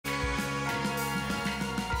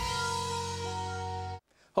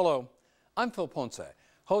Hello, I'm Phil Ponce,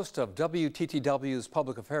 host of WTTW's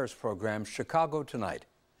public affairs program, Chicago Tonight.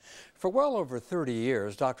 For well over 30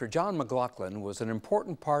 years, Dr. John McLaughlin was an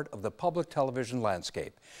important part of the public television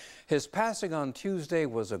landscape. His passing on Tuesday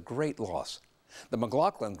was a great loss. The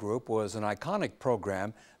McLaughlin Group was an iconic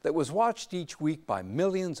program that was watched each week by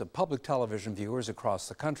millions of public television viewers across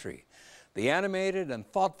the country. The animated and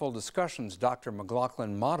thoughtful discussions Dr.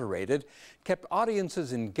 McLaughlin moderated kept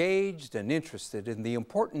audiences engaged and interested in the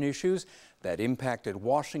important issues that impacted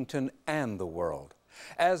Washington and the world.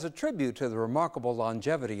 As a tribute to the remarkable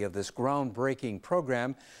longevity of this groundbreaking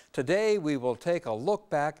program, today we will take a look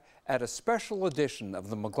back at a special edition of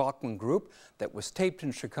the McLaughlin Group that was taped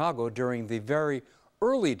in Chicago during the very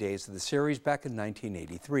early days of the series back in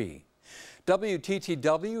 1983.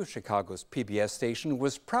 WTTW, Chicago's PBS station,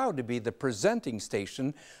 was proud to be the presenting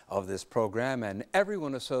station of this program, and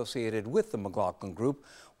everyone associated with the McLaughlin Group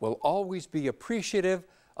will always be appreciative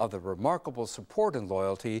of the remarkable support and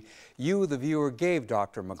loyalty you, the viewer, gave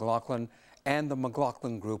Dr. McLaughlin and the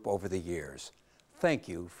McLaughlin Group over the years. Thank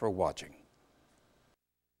you for watching.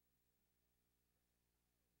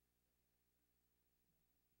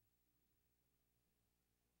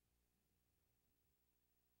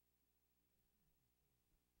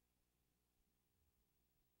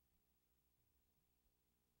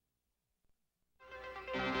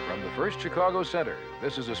 From the first Chicago Center,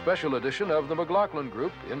 this is a special edition of the McLaughlin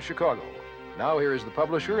Group in Chicago. Now here is the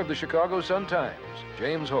publisher of the Chicago Sun-Times,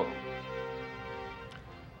 James Hogue.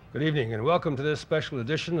 Good evening and welcome to this special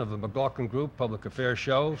edition of the McLaughlin Group Public Affairs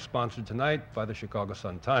Show, sponsored tonight by the Chicago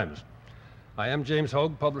Sun-Times. I am James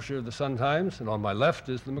Hogue, publisher of the Sun-Times, and on my left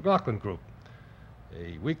is the McLaughlin Group,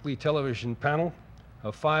 a weekly television panel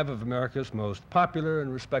of 5 of America's most popular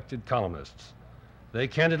and respected columnists. They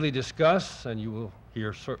candidly discuss, and you will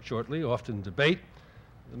hear shortly, often debate,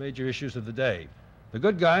 the major issues of the day. The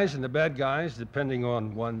good guys and the bad guys, depending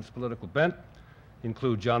on one's political bent,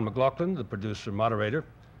 include John McLaughlin, the producer-moderator,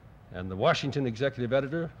 and the Washington executive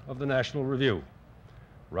editor of the National Review.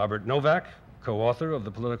 Robert Novak, co-author of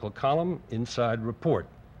the political column Inside Report,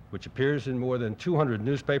 which appears in more than 200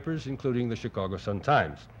 newspapers, including the Chicago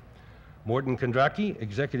Sun-Times. Morton Kondracki,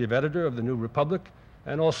 executive editor of the New Republic,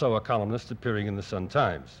 and also a columnist appearing in the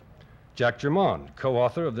Sun-Times. Jack Germond,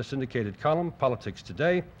 co-author of the syndicated column Politics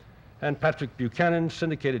Today, and Patrick Buchanan,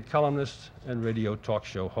 syndicated columnist and radio talk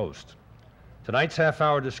show host. Tonight's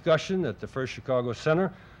half-hour discussion at the First Chicago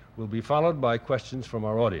Center will be followed by questions from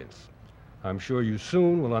our audience. I'm sure you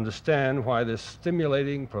soon will understand why this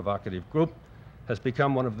stimulating, provocative group has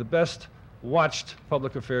become one of the best watched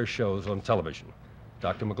public affairs shows on television.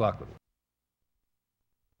 Dr. McLaughlin.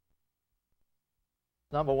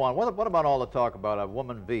 Number one, what about all the talk about a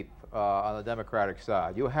woman veep on the Democratic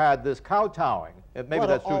side? You had this kowtowing, maybe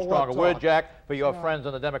that's too strong a word, Jack, for your friends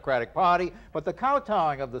in the Democratic Party, but the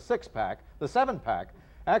kowtowing of the six-pack, the seven-pack,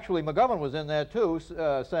 actually McGovern was in there too,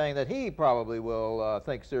 saying that he probably will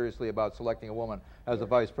think seriously about selecting a woman as the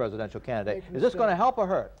vice presidential candidate. Is this going to help or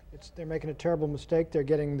hurt? They're making a terrible mistake. They're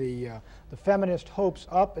getting the feminist hopes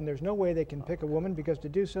up, and there's no way they can pick a woman, because to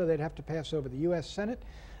do so they'd have to pass over the U.S. Senate,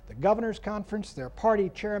 the governor's conference, their party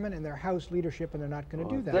chairman, and their House leadership, and they're not going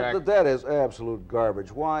to do that. That is absolute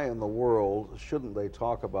garbage. Why in the world shouldn't they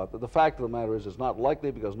talk about that? The fact of the matter is it's not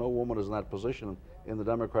likely, because no woman is in that position in the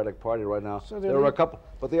Democratic Party right now. So there are a couple,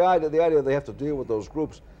 but the idea they have to deal with those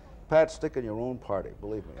groups. Pat, stick in your own party,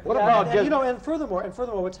 believe me. What about and furthermore,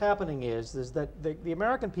 what's happening is that the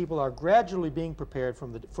American people are gradually being prepared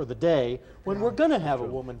for the day when we're going to have a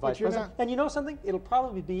woman vice president. And you know something? It'll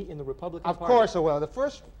probably be in the Republican Party. Of course it will. The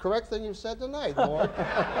first correct thing you've said tonight, Lord.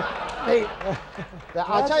 Hey,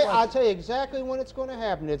 I'll tell you exactly when it's going to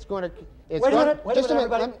happen. It's going to. Wait a minute,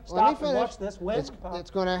 everybody. Stop and watch this. When? It's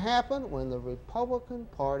going to happen when the Republican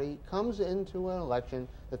Party comes into an election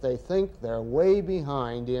that they think they're way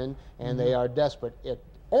behind in, and they are desperate. It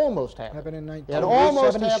almost happened. It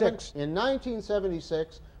almost happened in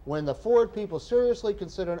 1976, when the Ford people seriously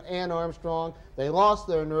considered Ann Armstrong. They lost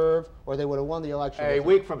their nerve, or they would have won the election. A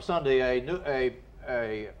week from Sunday,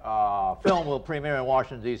 a film will premiere in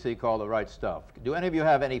Washington, D.C. called The Right Stuff. Do any of you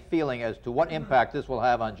have any feeling as to what impact this will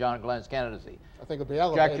have on John Glenn's candidacy? I think it'll be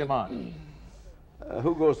elevated. Jack Germond.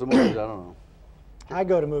 Who goes to movies? I don't know. I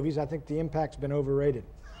go to movies. I think the impact's been overrated.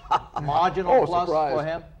 Marginal plus for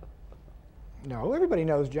him? No, everybody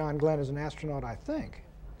knows John Glenn is an astronaut, I think.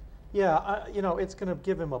 Yeah, you know, it's going to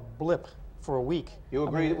give him a blip for a week. You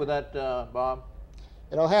agree with that, Bob?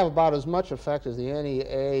 It'll have about as much effect as the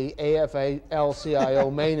NEA,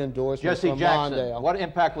 AFL-CIO main endorsement Jesse from Jackson. Mondale. What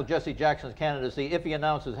impact will Jesse Jackson's candidacy, if he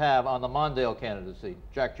announces, have on the Mondale candidacy?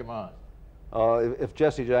 Jack Germond. If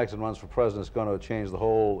Jesse Jackson runs for president, it's going to change the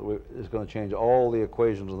whole. It's going to change all the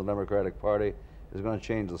equations of the Democratic Party. It's going to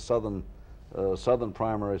change the southern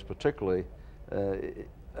primaries, particularly.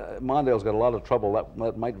 Mondale's got a lot of trouble.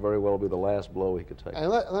 That might very well be the last blow he could take. And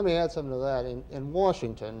let me add something to that. In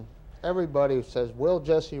Washington, everybody says, will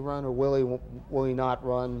Jesse run or will he not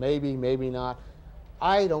run? Maybe, maybe not.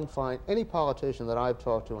 I don't find any politician that I've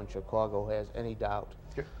talked to in Chicago has any doubt.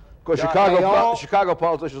 Of course, Chicago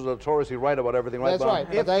politicians are notoriously right about everything, right? That's Bob?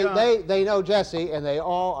 right. They know Jesse, and they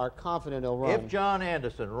all are confident he'll run. If John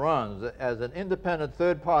Anderson runs as an independent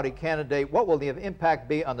third-party candidate, what will the impact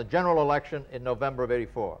be on the general election in November of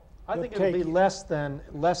 '84? I think it'll be less than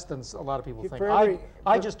a lot of people think.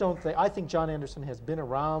 I just don't think. I think John Anderson has been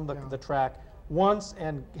around the track once,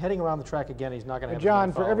 and heading around the track again, he's not going to have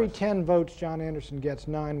John, for every 10 votes John Anderson gets,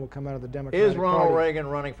 9 will come out of the Democratic Party. Is Ronald Reagan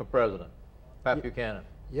running for president? Pat Buchanan.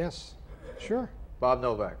 Yes, sure. Bob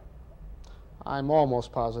Novak. I'm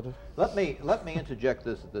almost positive. Let me interject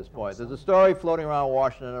this at this point. There's a story floating around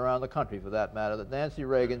Washington and around the country, for that matter, that Nancy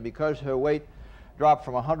Reagan, because her weight dropped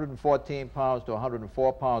from 114 pounds to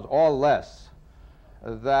 104 pounds or less,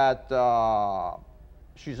 that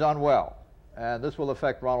she's unwell. And this will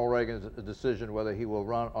affect Ronald Reagan's decision whether he will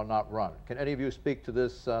run or not run. Can any of you speak to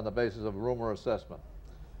this on the basis of rumor assessment?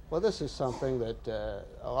 Well, this is something that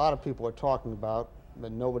a lot of people are talking about,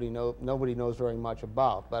 but nobody knows very much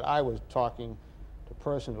about. But I was talking to a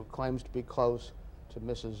person who claims to be close to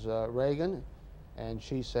Mrs. Reagan, and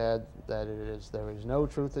she said that there is no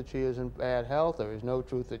truth that she is in bad health. There is no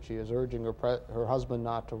truth that she is urging her husband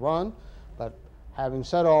not to run. But having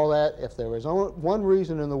said all that, if there is only one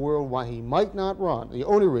reason in the world why he might not run, the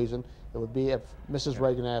only reason, it would be if Mrs.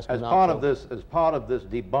 Reagan asked him not to. As part of this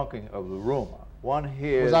debunking of the rumor, one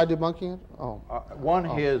hears... Was I debunking it? Oh. One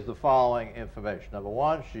hears the following information. Number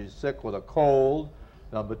one, she's sick with a cold.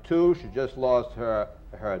 Number two, she just lost her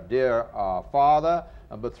dear father.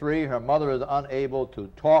 Number three, her mother is unable to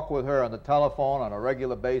talk with her on the telephone on a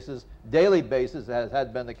regular basis, daily basis, as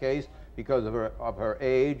had been the case because of her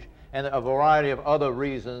age, and a variety of other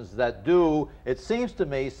reasons that do, it seems to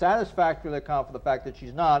me, satisfactorily account for the fact that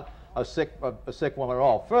she's not a sick woman at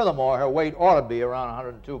all. Furthermore, her weight ought to be around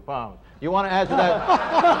 102 pounds. You want to add to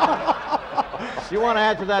that? You want to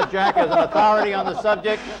add to that, Jack, as an authority on the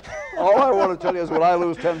subject? All I want to tell you is when I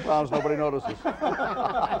lose 10 pounds, nobody notices.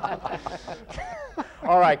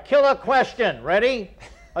 All right, killer question. Ready?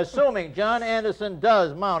 Assuming John Anderson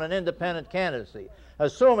does mount an independent candidacy,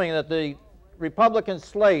 assuming that the Republican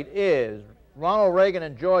slate is Ronald Reagan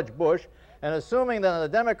and George Bush, and assuming that on the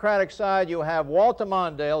Democratic side you have Walter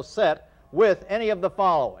Mondale set with any of the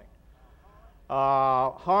following: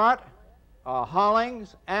 Hart,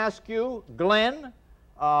 Hollings, Askew, Glenn,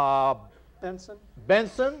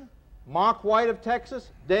 Benson, Mark White of Texas,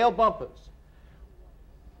 Dale Bumpers.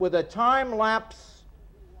 With a time-lapse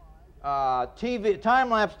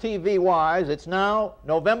TV-wise, it's now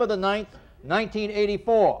November the 9th,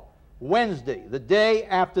 1984. Wednesday, the day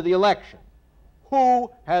after the election. Who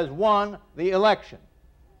has won the election?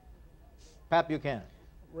 Pat Buchanan.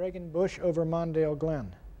 Reagan Bush over Mondale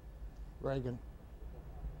Glenn. Reagan.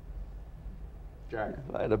 Jack.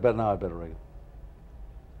 I'd bet Reagan.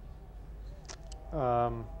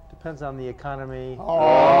 Depends on the economy.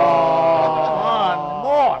 Oh, come on,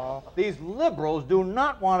 Mort. These liberals do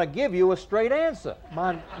not want to give you a straight answer.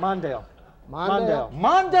 Mondale.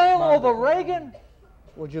 Mondale over Reagan?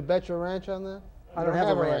 Would you bet your ranch on that? I don't have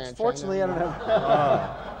a ranch. Fortunately, I don't have.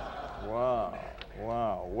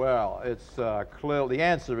 Wow. Well, it's clear. The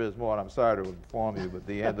answer is, Mort, I'm sorry to inform you, but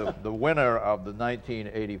the winner of the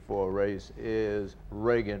 1984 race is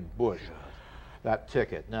Reagan Bush. That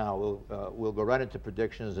ticket. Now we'll go right into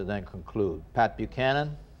predictions and then conclude. Pat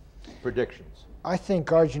Buchanan, predictions. I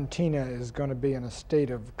think Argentina is going to be in a state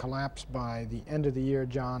of collapse by the end of the year,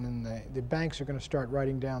 John, and the banks are going to start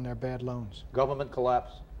writing down their bad loans. Government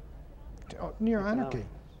collapse? Near anarchy.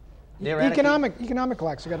 Near economic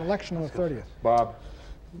collapse. We've got an election on the 30th. Bob?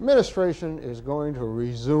 Administration is going to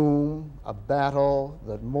resume a battle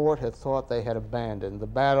that Mort had thought they had abandoned, the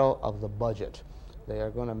battle of the budget. They are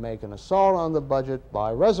going to make an assault on the budget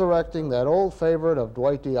by resurrecting that old favorite of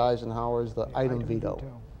Dwight D. Eisenhower's, the item veto.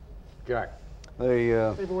 Jack?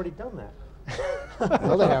 They've already done that.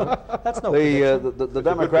 No, they haven't. That's no the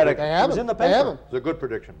Democratic... They haven't. It was in the They paper. haven't. It's a good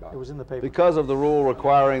prediction, Bob. It was in the paper. Because of the rule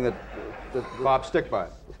requiring that... Bob, stick by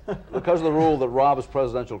it. Because of the rule that robs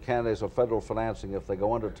presidential candidates of federal financing if they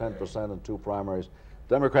go under 10% in 2 primaries,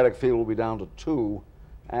 Democratic field will be down to 2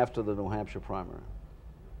 after the New Hampshire primary.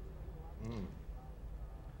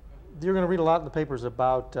 you're going to read a lot in the papers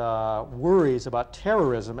about worries about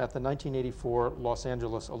terrorism at the 1984 Los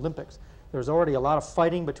Angeles Olympics. There's already a lot of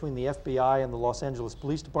fighting between the FBI and the Los Angeles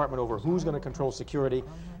Police Department over who's going to control security,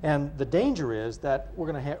 and the danger is that we're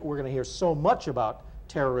going to hear so much about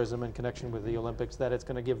terrorism in connection with the Olympics that it's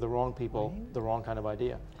going to give the wrong people the wrong kind of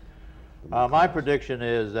idea. My prediction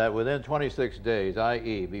is that within 26 days,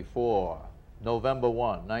 i.e. before November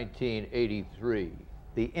 1, 1983,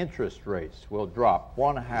 the interest rates will drop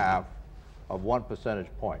 1/2 of 1 percentage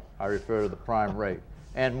point. I refer to the prime rate.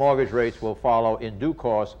 And mortgage rates will follow in due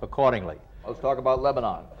course accordingly. Let's talk about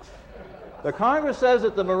Lebanon. The Congress says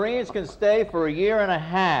that the Marines can stay for 1.5 years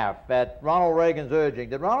at Ronald Reagan's urging.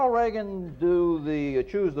 Did Ronald Reagan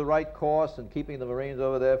choose the right course in keeping the Marines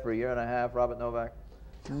over there for 1.5 years, Robert Novak?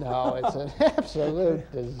 No, it's an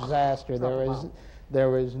absolute disaster.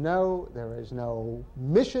 There is no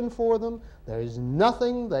mission for them. There is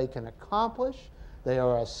nothing they can accomplish. They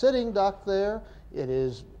are a sitting duck there. It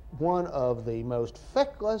is one of the most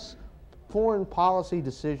feckless foreign policy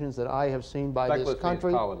decisions that I have seen by this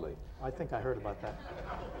country. Means cowardly. I think I heard about that.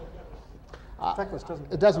 Feckless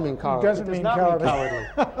doesn't. It doesn't mean cowardly. It doesn't mean cowardly.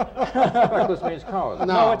 Feckless means cowardly.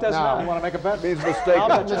 No, it does no. not. You want to make a bet? Means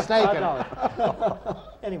mistaken. Mistaken.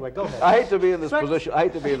 Anyway, go ahead. I hate to be in this position. I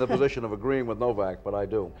hate to be in the position of agreeing with Novak, but I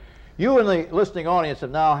do. You and the listening audience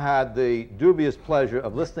have now had the dubious pleasure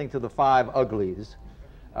of listening to the 5 uglies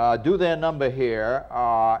do their number here,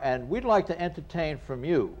 and we'd like to entertain from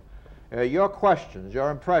you your questions, your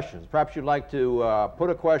impressions. Perhaps you'd like to put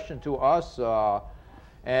a question to us, or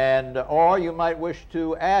you might wish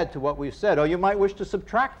to add to what we've said, or you might wish to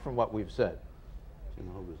subtract from what we've said.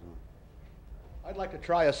 I'd like to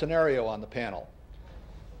try a scenario on the panel.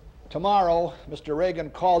 Tomorrow, Mr.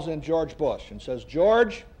 Reagan calls in George Bush and says,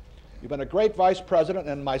 George, you've been a great vice president,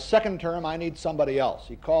 and in my second term, I need somebody else.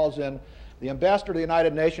 He calls in the ambassador to the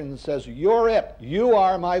United Nations and says, you're it. You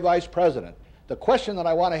are my vice president. The question that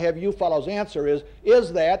I want to have you fellows answer is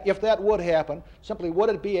that, if that would happen, simply would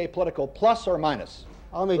it be a political plus or minus?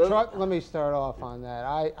 Let me start off on that.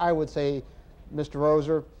 I would say, Mr.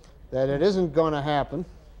 Roser, that it isn't going to happen.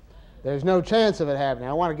 There's no chance of it happening.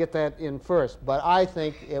 I want to get that in first. But I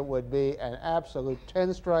think it would be an absolute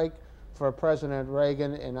 10-strike for President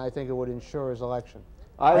Reagan, and I think it would ensure his election.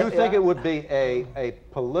 You think it would be a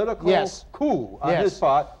political coup on his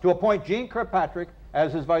part to appoint Gene Kirkpatrick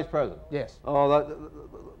as his vice president? Yes.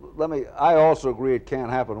 I also agree it can't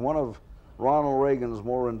happen. One of Ronald Reagan's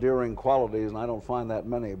more endearing qualities, and I don't find that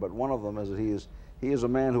many, but one of them is that he is a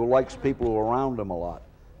man who likes people who are around him a lot.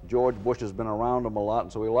 George Bush has been around him a lot,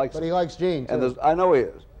 and so he likes But he likes Gene, too. And I know he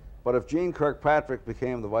is. But if Gene Kirkpatrick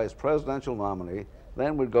became the vice presidential nominee,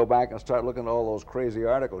 then we'd go back and start looking at all those crazy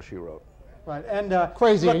articles she wrote. Right, and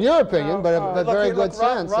crazy in your opinion, but very good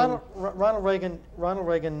sense. Ronald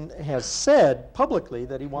Reagan has said publicly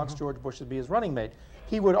that he wants George Bush to be his running mate.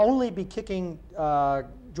 He would only be kicking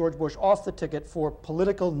George Bush off the ticket for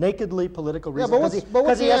nakedly political reasons.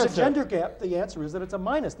 Because he has a gender gap. The answer is that it's a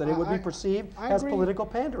minus, that it would be perceived as political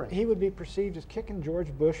pandering. He would be perceived as kicking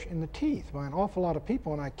George Bush in the teeth by an awful lot of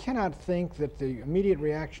people, and I cannot think that the immediate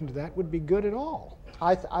reaction to that would be good at all.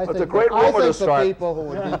 I think a great rumor to start.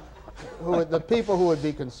 The people who would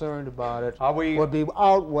be concerned about it would be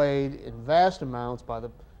outweighed in vast amounts by the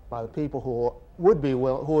people who would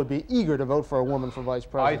be eager to vote for a woman for vice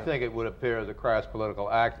president. I think it would appear as a crass political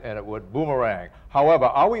act, and it would boomerang. However,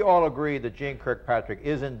 are we all agreed that Gene Kirkpatrick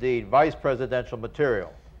is indeed vice presidential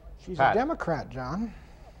material? She's a Democrat, John.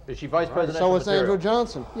 Is she vice presidential So is material? Andrew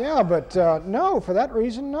Johnson. Yeah, but no, for that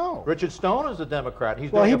reason, no. Richard Stone is a Democrat.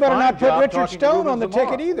 He's well, he better not put Richard Stone on the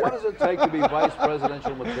ticket either. What does it take to be vice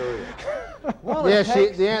presidential material? Well, the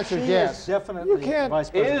answer is yes. Definitely you can't. Vice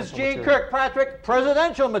presidential Is Gene material. Kirkpatrick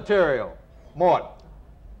presidential material? Mort.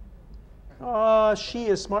 She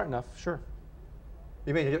is smart enough, sure.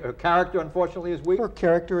 You mean her character, unfortunately, is weak? Her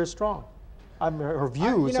character is strong. Her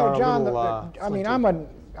views are John, a little I mean, I'm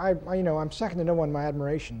second to no one in my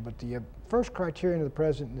admiration, but the first criterion of the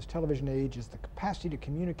president in this television age is the capacity to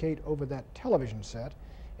communicate over that television set,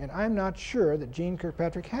 and I'm not sure that Gene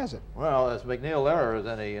Kirkpatrick has it. Well, as McNeil Lehrer is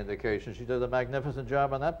any indication, she did a magnificent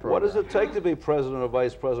job on that program. What does it take to be president or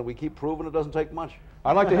vice president? We keep proving it doesn't take much.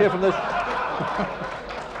 I'd like to hear from this. I'd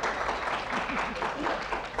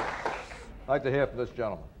like to hear from this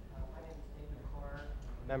gentleman. My name is David McLaughlin,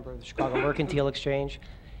 member of the Chicago Mercantile Exchange.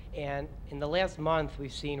 And in the last month,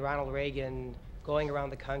 we've seen Ronald Reagan going around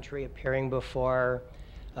the country, appearing before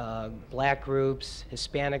black groups,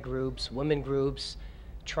 Hispanic groups, women groups,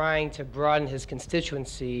 trying to broaden his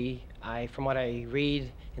constituency. From what I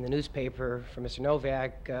read in the newspaper from Mr.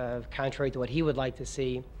 Novak, contrary to what he would like to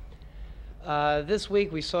see. This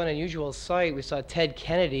week we saw an unusual sight. We saw Ted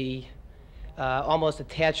Kennedy almost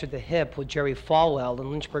attached at the hip with Jerry Falwell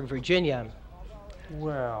in Lynchburg, Virginia.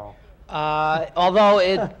 Well.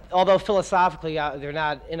 Although philosophically they're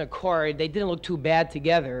not in accord, they didn't look too bad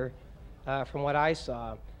together from what I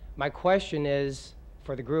saw. My question is,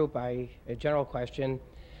 for the group, a general question,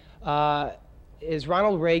 is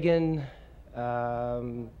Ronald Reagan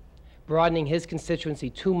broadening his constituency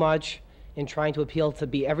too much in trying to appeal to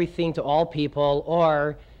be everything to all people,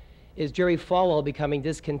 or is Jerry Falwell becoming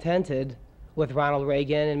discontented with Ronald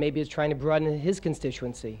Reagan and maybe is trying to broaden his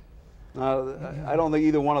constituency? I don't think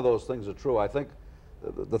either one of those things are true. I think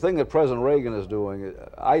the thing that President Reagan is doing,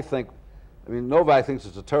 I mean, Novak thinks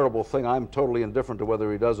it's a terrible thing. I'm totally indifferent to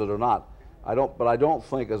whether he does it or not. But I don't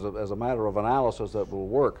think as a matter of analysis that will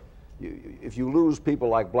work. If you lose people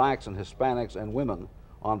like blacks and Hispanics and women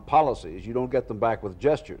on policies, you don't get them back with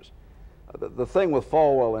gestures. The thing with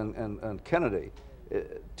Falwell and Kennedy,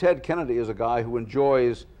 Ted Kennedy is a guy who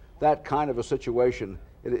enjoys that kind of a situation.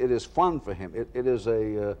 It is fun for him. It is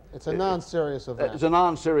a... it's a non-serious event. It's a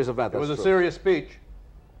non-serious event. It was a serious speech.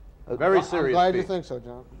 A very serious I'm glad speech. you think so,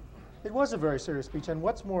 John. It was a very serious speech, and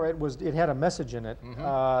what's more, it had a message in it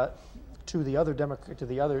to the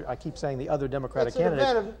other I keep saying the other Democratic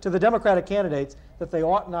candidates, to the Democratic candidates, that they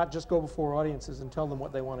ought not just go before audiences and tell them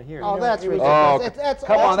what they want to hear. Oh, that's ridiculous. That's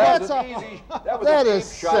come on, that's that was easy. That is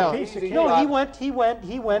silly. No, he went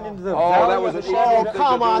into the Oh, that was an easy thing to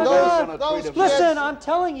come do. on, those Listen, I'm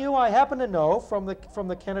telling you, I happen to know from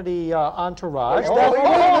the Kennedy entourage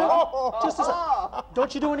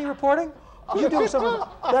don't you do any reporting? You do some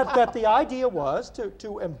that the idea was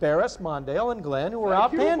to embarrass Mondale and Glenn, who were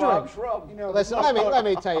out pandering. You know, listen, let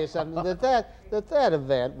me tell you something. That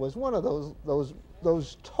event was one of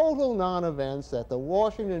those total non-events that the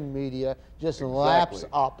Washington media just laps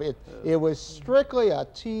up. It was strictly a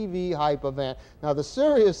TV hype event. Now the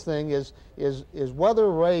serious thing is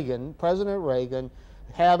whether President Reagan,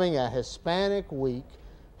 having a Hispanic week,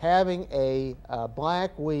 having a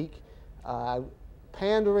black week,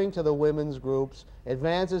 pandering to the women's groups,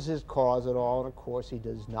 advances his cause at all, and of course he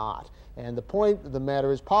does not. And the point of the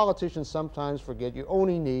matter is, politicians sometimes forget you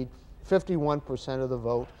only need 51% of the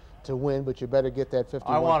vote to win, but you better get that 51%.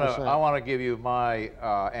 I want to give you my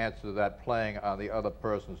answer to that, playing on the other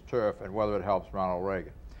person's turf and whether it helps Ronald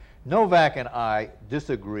Reagan. Novak and I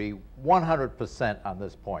disagree 100% on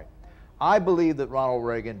this point. I believe that Ronald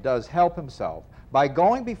Reagan does help himself by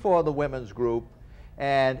going before the women's group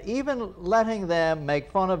and even letting them make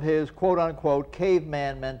fun of his quote-unquote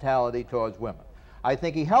caveman mentality towards women. I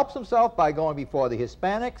think he helps himself by going before the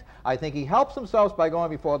Hispanics. I think he helps himself by going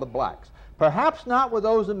before the blacks. Perhaps not with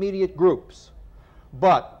those immediate groups,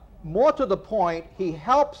 but more to the point, he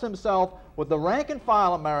helps himself with the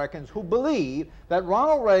rank-and-file Americans who believe that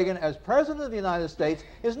Ronald Reagan, as President of the United States,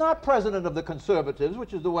 is not President of the conservatives,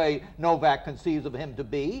 which is the way Novak conceives of him to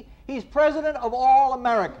be. He's President of all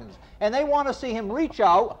Americans, and they want to see him reach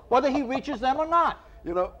out, whether he reaches them or not.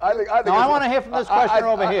 You know, I want to hear from this questioner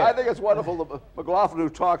over here. I think it's wonderful that McLaughlin, who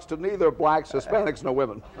talks to neither blacks, Hispanics, nor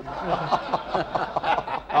women.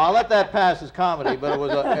 I'll let that pass as comedy, but it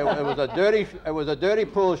was a dirty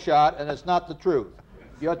pull shot, and it's not the truth.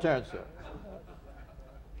 Your turn, sir.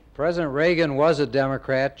 President Reagan was a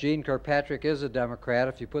Democrat. Gene Kirkpatrick is a Democrat.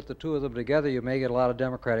 If you put the two of them together, you may get a lot of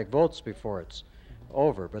Democratic votes before it's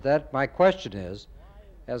over. But my question is,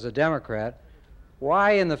 as a Democrat,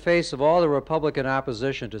 why, in the face of all the Republican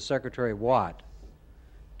opposition to Secretary Watt,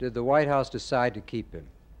 did the White House decide to keep him?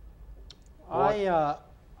 I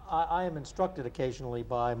am instructed occasionally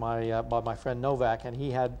by my friend Novak, and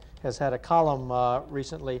he has had a column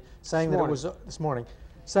recently saying that it was this morning,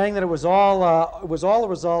 saying that it was all a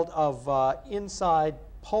result of inside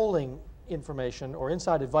polling information or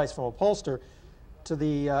inside advice from a pollster to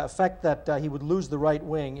the effect that he would lose the right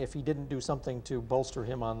wing if he didn't do something to bolster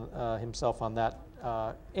him on himself on that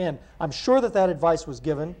end. I'm sure that advice was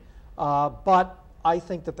given, but I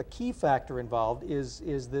think that the key factor involved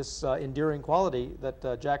is this endearing quality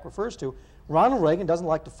that Jack refers to. Ronald Reagan doesn't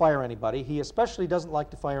like to fire anybody. He especially doesn't like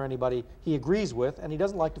to fire anybody he agrees with, and he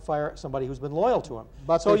doesn't like to fire somebody who's been loyal to him.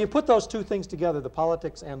 But so you put those two things together, the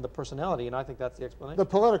politics and the personality, and I think that's the explanation. The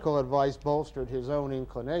political advice bolstered his own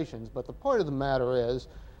inclinations, but the point of the matter is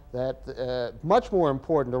that much more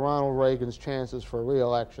important to Ronald Reagan's chances for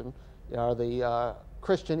re-election are the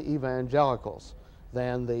Christian evangelicals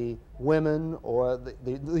than the women or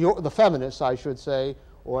the feminists, I should say,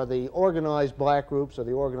 or the organized black groups or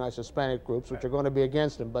the organized Hispanic groups, which are going to be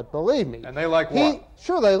against him. But believe me, and they like Watt.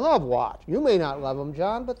 Sure, they love Watt. You may not love him,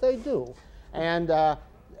 John, but they do. And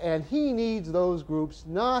and he needs those groups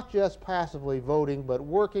not just passively voting, but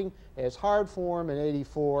working as hard for him in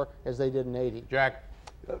 '84 as they did in '80. Jack?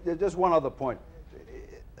 Just one other point.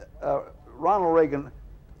 Ronald Reagan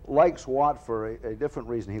likes Watt for a different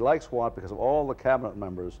reason. He likes Watt because of all the cabinet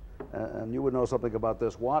members, and you would know something about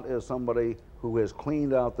this. Watt is somebody who has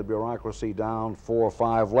cleaned out the bureaucracy down 4 or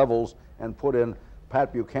 5 levels and put in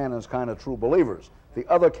Pat Buchanan's kind of true believers. The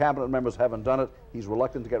other cabinet members haven't done it. He's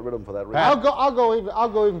reluctant to get rid of them for that reason. I'll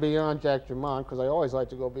go even beyond Jack Drummond, because I always like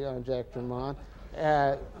to go beyond Jack Drummond.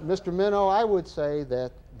 Mr. Minow, I would say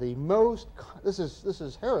that the most, this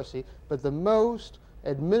is heresy, but the most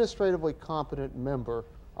administratively competent member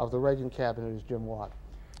of the Reagan cabinet is Jim Watt.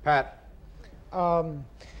 Pat? I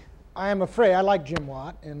am afraid, I like Jim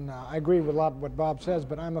Watt, and I agree with a lot of what Bob says,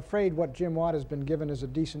 but I'm afraid what Jim Watt has been given is a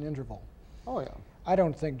decent interval. Oh, yeah. I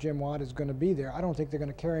don't think Jim Watt is going to be there. I don't think they're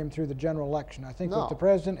going to carry him through the general election. I think No. what the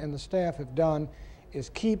president and the staff have done is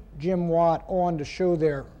keep Jim Watt on to show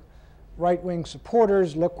their right-wing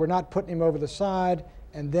supporters, look, we're not putting him over the side,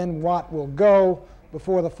 and then Watt will go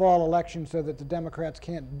before the fall election so that the Democrats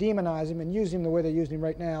can't demonize him and use him the way they're using him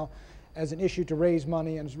right now as an issue to raise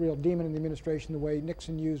money and as a real demon in the administration the way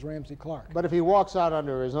Nixon used Ramsey Clark. But if he walks out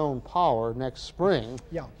under his own power next spring,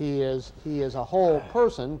 Yeah. he is a whole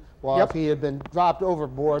person, while Yep. if he had been dropped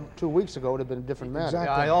overboard 2 weeks ago, it would have been a different matter.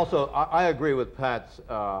 Exactly. Yeah, I agree with Pat's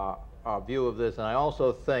view of this, and I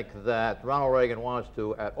also think that Ronald Reagan wants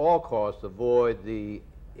to, at all costs, avoid the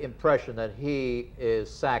impression that he is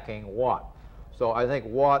sacking Watt. So I think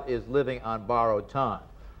Watt is living on borrowed time.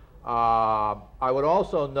 I would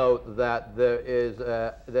also note that there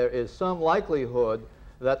is some likelihood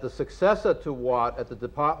that the successor to Watt at the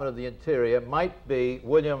Department of the Interior might be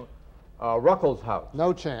William Ruckelshaus.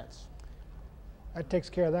 No chance. That takes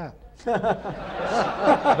care of that.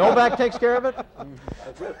 Novak takes care of it?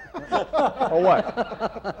 Or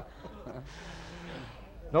what?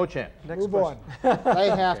 No chance. Move on. They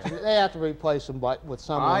have to replace him with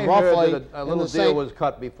someone I roughly heard that a little deal was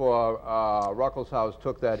cut before Ruckelshaus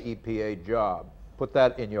took that EPA job. Put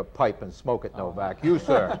that in your pipe and smoke it, Novak. You,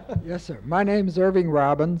 sir. Yes, sir. My name's Irving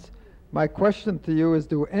Robbins. My question to you is,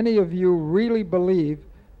 do any of you really believe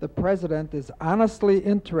the president is honestly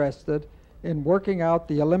interested in working out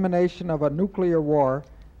the elimination of a nuclear war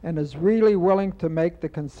and is really willing to make the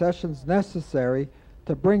concessions necessary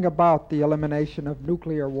to bring about the elimination of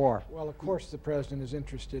nuclear war? Well, of course the president is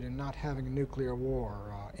interested in not having a nuclear war.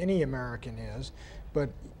 Any American is. But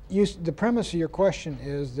the premise of your question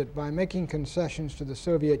is that by making concessions to the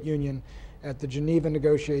Soviet Union at the Geneva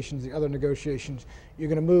negotiations, the other negotiations, you're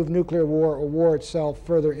going to move nuclear war or war itself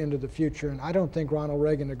further into the future. And I don't think Ronald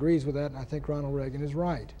Reagan agrees with that, and I think Ronald Reagan is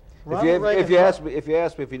right. If you asked me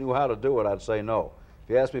if he knew how to do it, I'd say no. If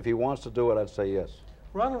you asked me if he wants to do it, I'd say yes.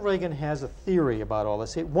 Ronald Reagan has a theory about all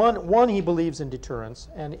this. One, he believes in deterrence,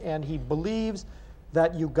 and he believes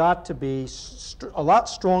that you got to be a lot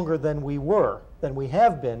stronger than we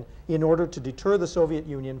have been, in order to deter the Soviet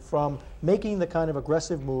Union from making the kind of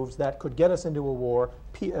aggressive moves that could get us into a war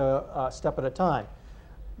step at a time.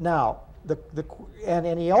 Now,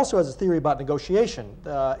 and he also has a theory about negotiation.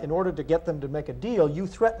 In order to get them to make a deal, you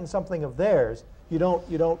threaten something of theirs. You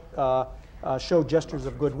don't show gestures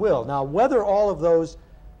of goodwill. Now, whether all of those,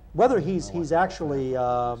 whether he's actually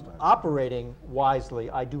operating wisely,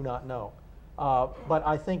 I do not know. But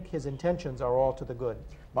I think his intentions are all to the good.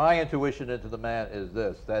 My intuition into the man is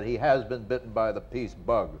this, that he has been bitten by the peace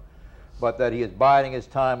bug, but that he is biding his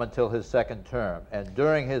time until his second term. And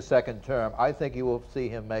during his second term, I think you will see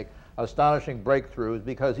him make astonishing breakthroughs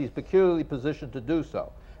because he's peculiarly positioned to do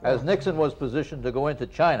so. As Nixon was positioned to go into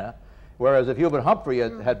China, whereas if Hubert Humphrey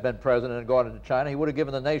had been president and gone into China, he would have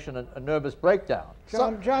given the nation a nervous breakdown.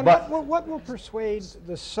 John, what will persuade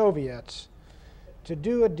the Soviets to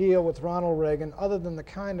do a deal with Ronald Reagan other than the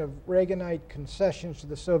kind of Reaganite concessions to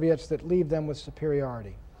the Soviets that leave them with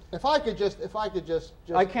superiority? If I could just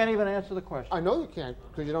I can't even answer the question. I know you can't,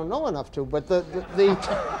 because you don't know enough to, but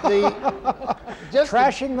just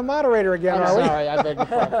trashing the moderator again, I'm are we? sorry, I beg your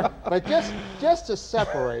pardon. But just to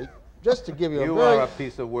separate, just to give you You are a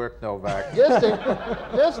piece of work, Novak. just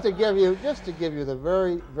to give you the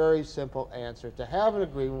very, very simple answer. To have an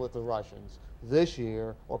agreement with the Russians this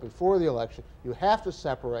year or before the election, you have to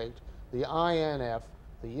separate the INF,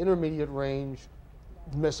 the Intermediate Range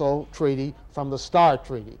Missile Treaty, from the STAR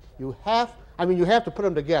Treaty. You have to put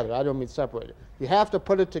them together. I don't mean separate it. You have to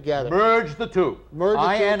put it together. Merge the two.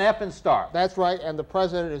 INF and STAR. That's right, and the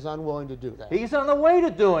president is unwilling to do that. He's on the way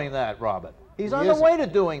to doing that, Robert. He's on the way to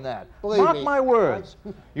doing that. Mark my words.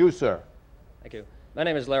 You, sir. Thank you. My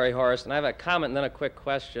name is Larry Horace, and I have a comment and then a quick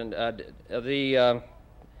question.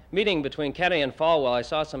 meeting between Kennedy and Falwell, I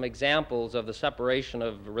saw some examples of the separation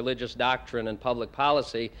of religious doctrine and public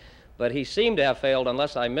policy, but he seemed to have failed,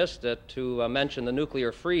 unless I missed it, to mention the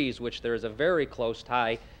nuclear freeze, which there is a very close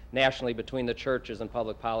tie nationally between the churches and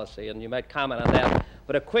public policy, and you might comment on that.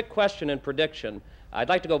 But a quick question and prediction. I'd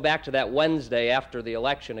like to go back to that Wednesday after the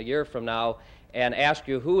election, a year from now, and ask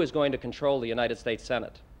you who is going to control the United States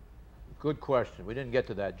Senate? Good question. We didn't get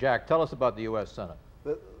to that. Jack, tell us about the U.S. Senate.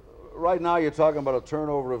 Right now, you're talking about a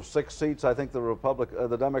turnover of 6 seats. I think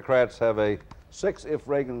the Democrats have a 6 if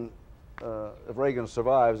Reagan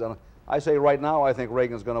survives. And I say right now, I think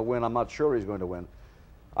Reagan's going to win. I'm not sure he's going to win.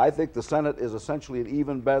 I think the Senate is essentially an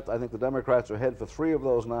even bet. I think the Democrats are ahead for 3 of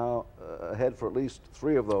those now, ahead for at least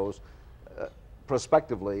 3 of those,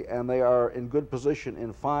 prospectively, and they are in good position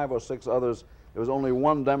in 5 or 6 others. There was only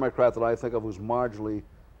one Democrat that I think of who's marginally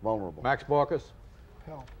vulnerable. Max Baucus?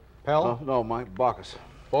 Pell. Pell? No, Mike Baucus.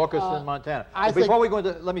 Baucus in Montana. Before we go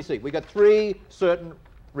into, let me see. We got 3 certain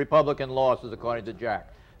Republican losses, according to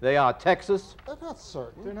Jack. They are Texas. They're not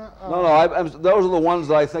certain. They're not, no, those are the ones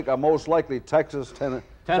that I think are most likely. Texas,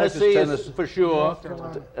 Tennessee is for sure.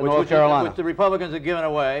 North Carolina. Which the Republicans have given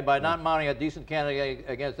away by not mounting a decent candidate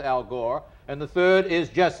against Al Gore. And the third is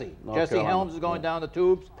Jesse. Jesse Helms is going down the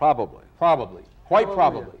tubes? Probably. Probably. Quite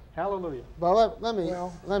probably. Hallelujah. Well, let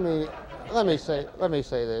me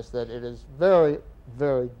say this, that it is very,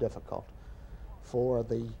 very difficult for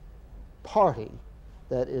the party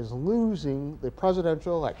that is losing the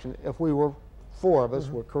presidential election, if we were 4 of us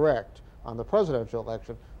were correct on the presidential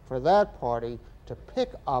election, for that party to pick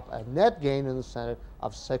up a net gain in the Senate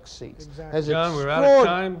of 6 seats. Exactly. John, we're out of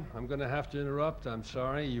time. I'm going to have to interrupt. I'm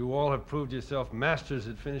sorry. You all have proved yourself masters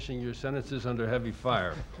at finishing your sentences under heavy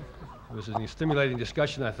fire. It was a stimulating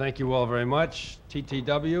discussion. I thank you all very much.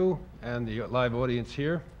 TTW and the live audience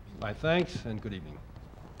here, my thanks and good evening.